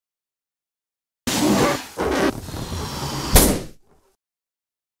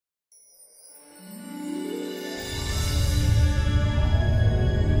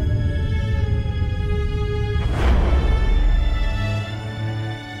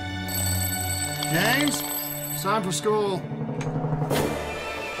James, it's time for school.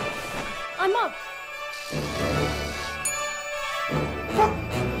 I'm up.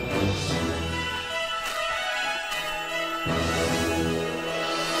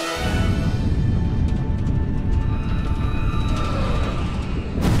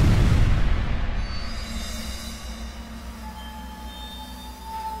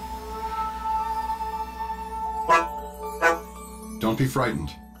 Don't be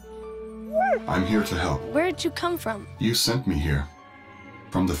frightened. I'm here to help. Where did you come from? You sent me here.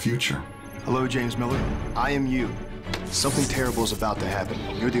 From the future. Hello, James Miller. I am you. Something terrible is about to happen.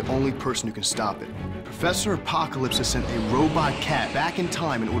 You're the only person who can stop it. Professor Apocalypse has sent a robot cat back in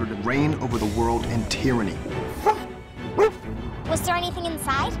time in order to reign over the world in tyranny. Was there anything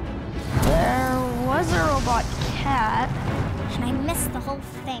inside? There was a robot cat. And I missed the whole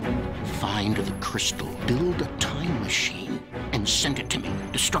thing. Find the crystal, build a time machine, and send it to me.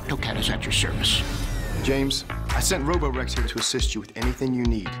 Destructo-Cat is at your service. James, I sent RoboRex here to assist you with anything you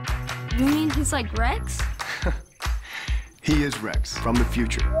need. You mean he's like Rex? He is Rex, from the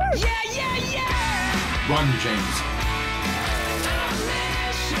future. Run, James.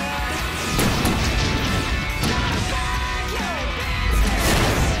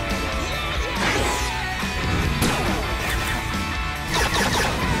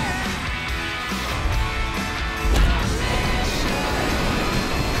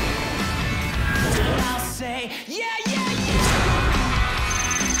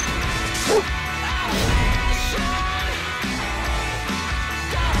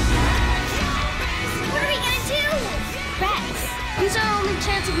 What are we gonna do? Rex! He's our only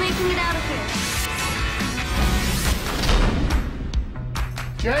chance of making it out of here.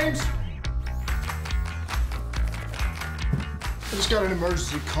 James? I just got an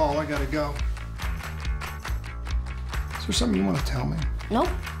emergency call. I gotta go. Is there something you want to tell me? Nope.